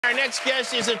Our next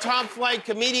guest is a top-flight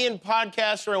comedian,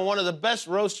 podcaster, and one of the best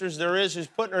roasters there is, who's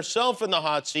putting herself in the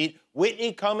hot seat.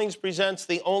 Whitney Cummings presents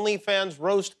the OnlyFans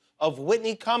roast of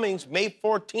Whitney Cummings, May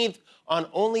 14th on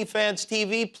OnlyFans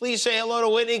TV. Please say hello to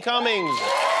Whitney Cummings.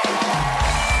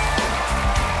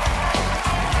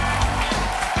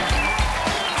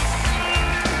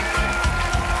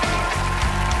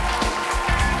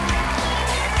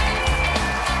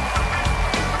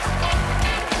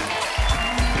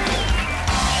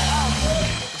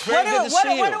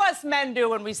 What do us men do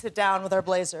when we sit down with our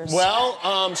blazers? Well,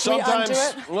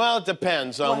 sometimes, well, it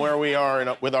depends on where we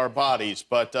are with our bodies,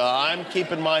 but I'm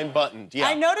keeping mine buttoned, yeah.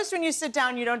 I noticed when you sit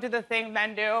down, you don't do the thing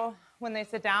men do when they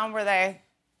sit down where they...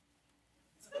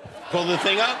 Pull the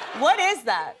thing up? What is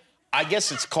that? I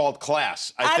guess it's called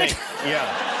class, I think,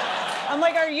 yeah. I'm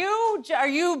like, are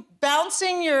you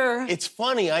bouncing your... It's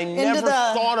funny, I never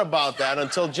thought about that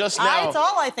until just now. That's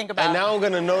all I think about. And now I'm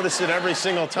gonna notice it every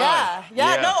single time.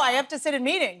 Yeah, no, I have to sit in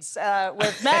meetings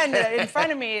with men in front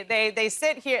of me. They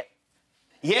sit here.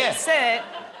 Yeah. They sit.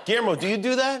 Guillermo, do you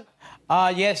do that?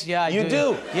 Yes, yeah, I do. You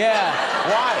do? Yeah.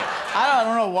 Why? I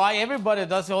don't know why. Everybody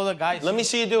does it, all the guys. Let me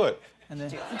see you do it. Do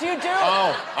you do?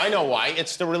 Oh, I know why.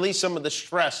 It's to release some of the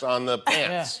stress on the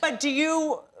pants. But do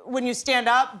you, when you stand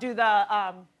up, do the...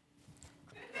 No,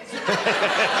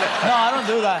 I don't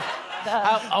do that.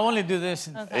 I only do this.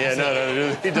 Okay. Yeah,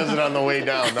 no, he does it on the way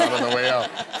down, not on the way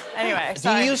up. Anyway,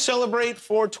 sorry. Do you celebrate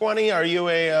 420? Are you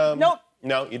a... Nope.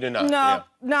 No, you do not.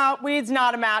 No, weed's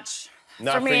not a match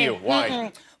Not for you.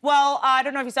 Why? Well, I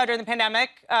don't know if you saw during the pandemic.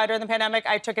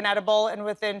 I took an edible, and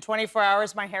within 24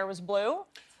 hours, my hair was blue.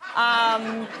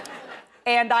 And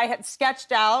I had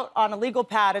sketched out on a legal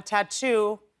pad a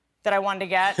tattoo that I wanted to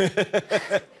get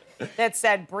that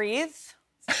said, breathe.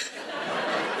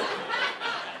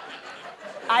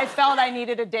 I felt I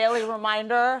needed a daily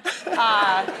reminder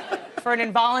for an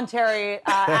involuntary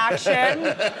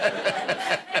action.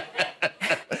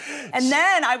 And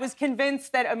then I was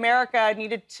convinced that America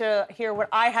needed to hear what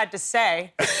I had to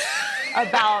say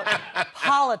about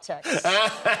politics.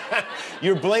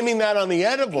 You're blaming that on the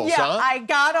edibles, huh? Yeah, I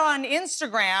got on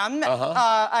Instagram.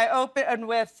 I opened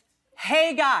with,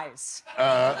 hey, guys.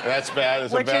 That's bad.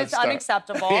 That's which a bad is start.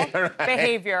 Unacceptable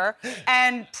behavior.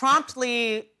 And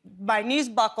promptly, my knees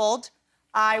buckled.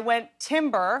 I went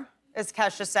timber, as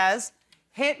Kesha says,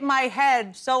 hit my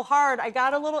head so hard, I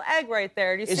got a little egg right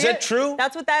there. Do you see it? Is that true?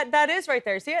 That's what that is right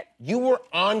there. See it? You were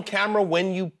on camera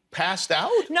when you passed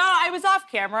out? No, I was off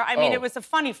camera. I mean, it was a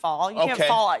funny fall. You can't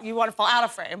fall. You want to fall out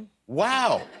of frame.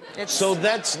 Wow. So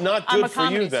that's not good for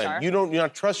you then. Star. You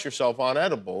don't trust yourself on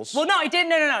edibles. Well, no, I didn't.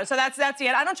 No. So that's the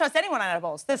end. I don't trust anyone on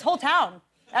edibles. This whole town.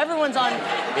 Everyone's on...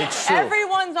 It's true.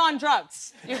 Everyone's on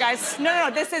drugs, you guys. No.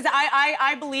 This is...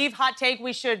 I believe, hot take,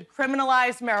 we should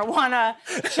criminalize marijuana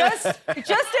just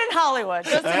in Hollywood.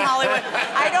 Just in Hollywood.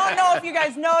 I don't know if you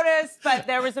guys noticed, but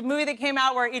there was a movie that came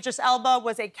out where Idris Elba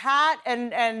was a cat,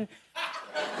 and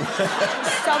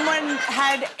someone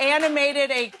had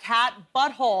animated a cat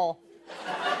butthole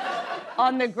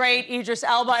on the great Idris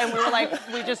Elba, and we were like,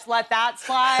 we just let that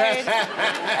slide.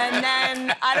 And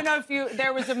then, I don't know if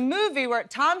there was a movie where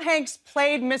Tom Hanks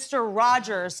played Mr.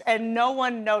 Rogers, and no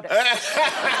one noticed.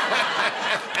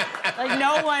 Like,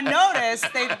 no one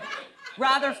noticed. They'd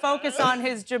rather focus on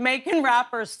his Jamaican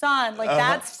rapper's son. Like,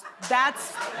 that's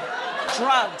drugs.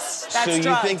 That's so you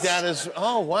drugs. think that is,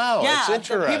 oh, wow, yeah, it's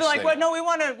interesting. People are like, well, no, we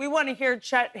want to hear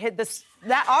Chet hit this,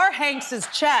 our Hanks is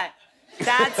Chet.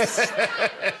 That's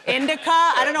indica.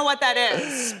 I don't know what that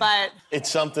is, but... It's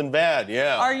something bad,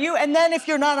 yeah. Are you... And then if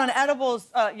you're not on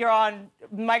edibles, you're on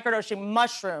microdosing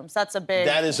mushrooms. That's a big...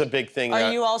 That is a big thing.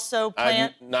 Are you also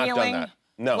plant I've not healing? done that.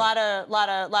 No. A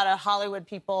lot of Hollywood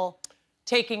people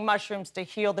taking mushrooms to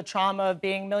heal the trauma of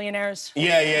being millionaires.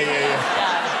 Yeah. Yeah. It's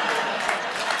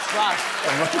rough.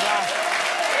 Rough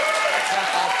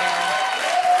out there.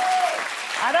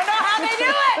 I don't know how they do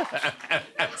it.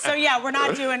 So yeah, we're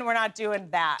not doing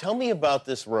that. Tell me about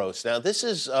this roast. Now this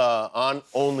is on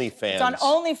OnlyFans. It's on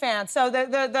OnlyFans. So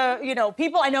the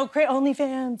people I know create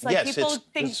OnlyFans. Like yes, people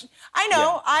think I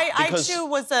know. Yeah, I too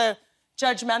was a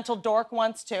judgmental dork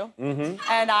once too. And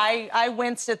I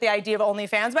winced at the idea of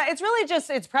OnlyFans, but it's really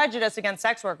just prejudice against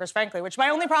sex workers, frankly, which my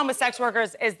only problem with sex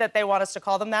workers is that they want us to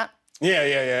call them that.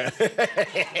 Yeah.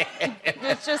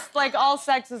 It's just like all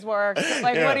sex is work.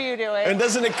 Like, what are you doing? And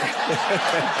doesn't it...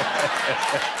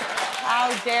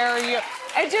 How dare you?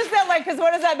 It's just that, like, because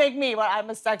what does that make me? What, I'm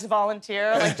a sex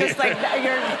volunteer? Like, just like,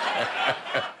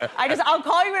 I'll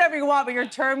call you whatever you want, but your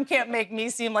term can't make me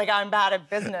seem like I'm bad at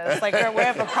business. Like, we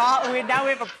have a problem. Now we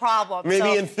have a problem.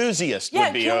 Maybe enthusiast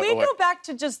would be. Yeah, can we go back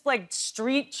to just, like,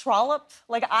 street trollop?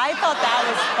 Like, I thought that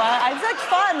was fun. It's, like,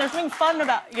 fun. There's something fun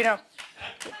about, you know,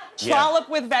 trollop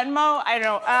with Venmo. I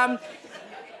don't know.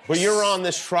 But you're on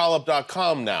this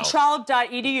trollop.com now.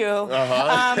 Trollop.edu.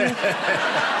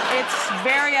 It's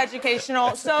very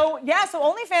educational. So, yeah, so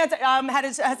OnlyFans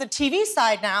has a TV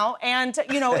side now. And,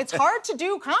 you know, it's hard to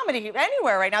do comedy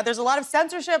anywhere right now. There's a lot of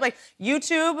censorship. Like,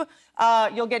 YouTube,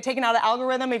 you'll get taken out of the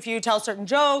algorithm if you tell certain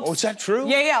jokes. Oh, is that true?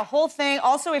 Yeah, whole thing.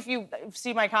 Also, if you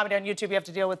see my comedy on YouTube, you have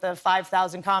to deal with the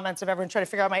 5,000 comments of everyone trying to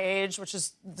figure out my age, which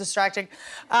is distracting.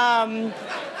 Come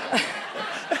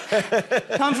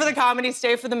for the comedy,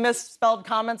 stay for the misspelled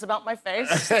comments about my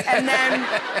face. And then...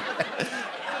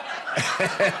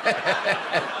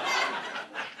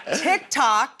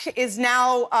 TikTok is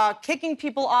now kicking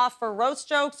people off for roast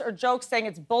jokes or jokes saying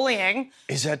it's bullying.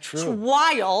 Is that true? It's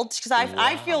wild, because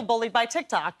I feel bullied by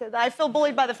TikTok. I feel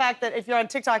bullied by the fact that if you're on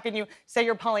TikTok and you say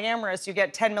you're polyamorous, you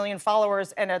get 10 million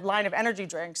followers and a line of energy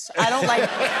drinks. I don't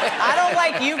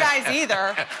like you guys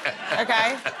either,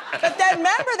 okay? But then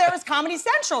remember there was Comedy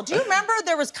Central. Do you remember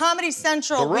there was Comedy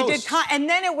Central? The roast. And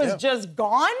then it was just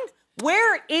gone?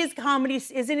 Where is comedy?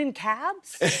 Is it in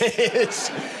cabs?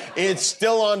 It's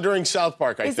still on during South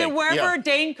Park, I think. Is it wherever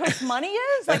Dane Cook's money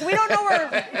is? Like, we don't know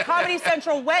where Comedy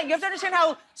Central went. You have to understand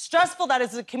how stressful that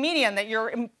is as a comedian, that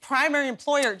your primary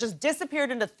employer just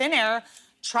disappeared into thin air,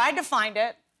 tried to find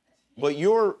it. But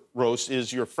your roast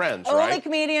is your friends, right? Only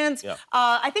comedians. Yeah.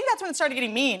 I think that's when it started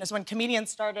getting mean, is when comedians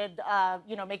started,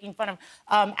 you know, making fun of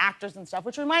actors and stuff.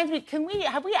 Which reminds me,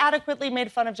 have we adequately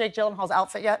made fun of Jake Gyllenhaal's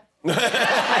outfit yet? I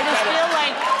just feel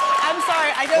like,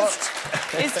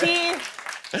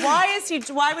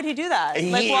 why would he do that?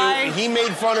 Why? He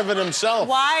made fun of it himself.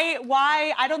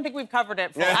 Why? I don't think we've covered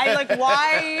it.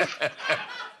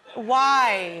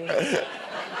 Why?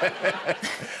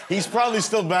 He's probably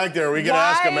still back there. We can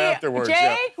ask him afterwards.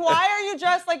 Jake, why are you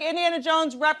dressed like Indiana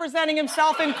Jones representing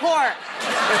himself in court?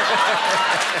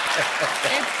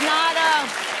 It's not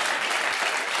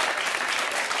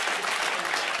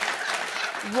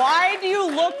Why do you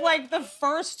look like the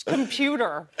first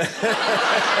computer?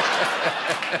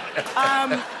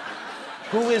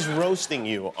 Who is roasting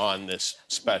you on this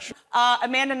special?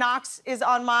 Amanda Knox is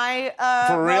on my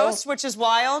For real? roast, which is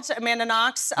wild. Amanda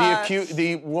Knox.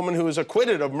 The woman who was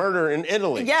acquitted of murder in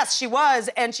Italy. Yes, she was,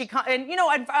 and you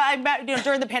know,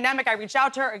 during the pandemic, I reached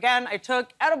out to her again. I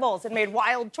took edibles and made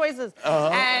wild choices.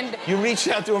 And you reached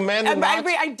out to Amanda Knox?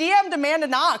 I DM'd Amanda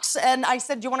Knox, and I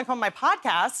said, "Do you want to come on my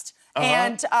podcast?"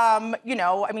 And you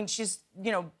know, I mean, she's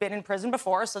been in prison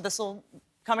before, so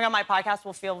coming on my podcast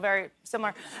will feel very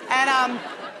similar.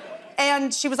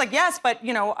 And she was like, yes, but,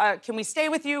 can we stay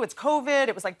with you? It's COVID.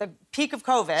 It was like the peak of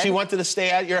COVID. She wanted to stay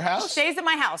at your house? She stays at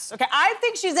my house, okay? I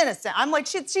think she's innocent. I'm like,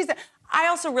 I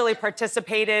also really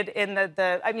participated in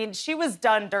I mean, she was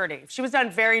done dirty. She was done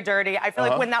very dirty. I feel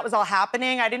like when that was all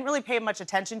happening, I didn't really pay much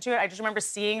attention to it. I just remember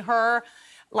seeing her,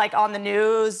 like, on the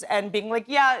news and being like,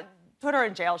 yeah, put her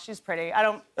in jail. She's pretty. I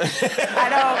don't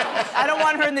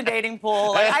want her in the dating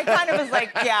pool. Like, I kind of was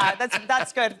like, yeah,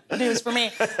 that's good news for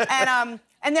me.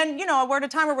 And then, we're at a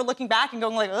time where we're looking back and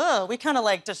going like, ugh, we kind of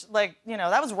like just like,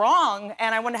 that was wrong.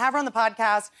 And I wanted to have her on the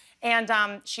podcast. And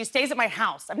she stays at my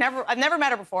house. I've never met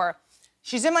her before.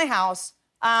 She's in my house.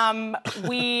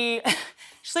 We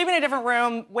sleep in a different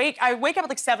room. I wake up at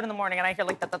like 7 in the morning and I hear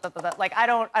like that. Like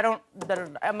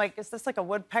I'm like, is this like a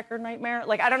woodpecker nightmare?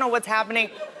 Like, I don't know what's happening.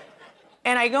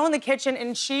 And I go in the kitchen,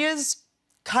 and she is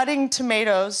cutting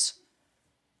tomatoes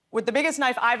with the biggest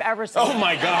knife I've ever seen. Oh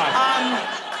my God!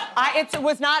 I don't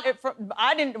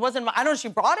know if she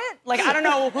brought it. Like, I don't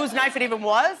know whose knife it even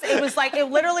was. It was like,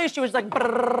 literally, she was like,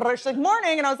 brrr, she's like,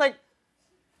 morning, and I was like,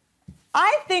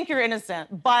 I think you're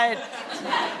innocent, but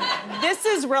this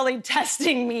is really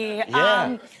testing me.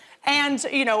 Yeah. And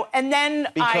then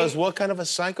because what kind of a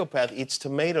psychopath eats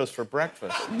tomatoes for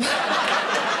breakfast?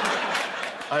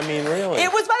 I mean, really.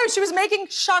 It was better. She was making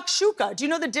shakshuka. Do you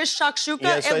know the dish shakshuka?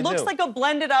 Yes, it looks like a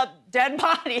blended up dead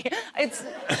body.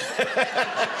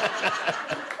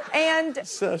 And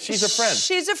so she's a friend.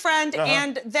 She's a friend,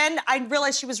 and then I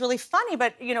realized she was really funny.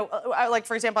 But like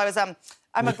for example,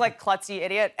 I'm a like klutzy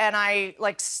idiot, and I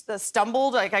like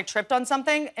stumbled, like I tripped on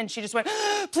something, and she just went,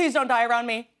 "Please don't die around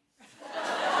me."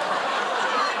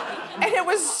 And it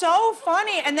was so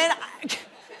funny. And then.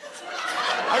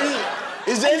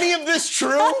 Is any of this true?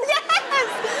 Yes!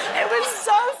 It was was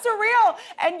so surreal.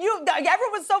 And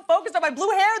everyone was so focused on my blue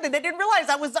hair that they didn't realize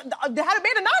I had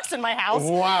Amanda Knox in my house.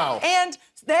 Wow. And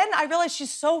then I realized she's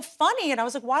so funny, and I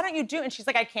was like, why don't you do it? And she's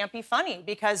like, I can't be funny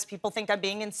because people think I'm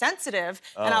being insensitive.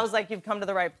 And I was like, you've come to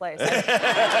the right place.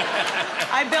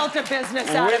 I built a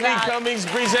business out of that. Whitney Cummings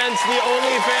presents the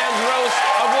OnlyFans roast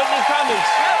of Whitney Cummings.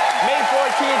 May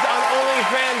 14th on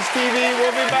OnlyFans TV.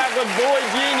 We'll be back with Boy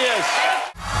Genius.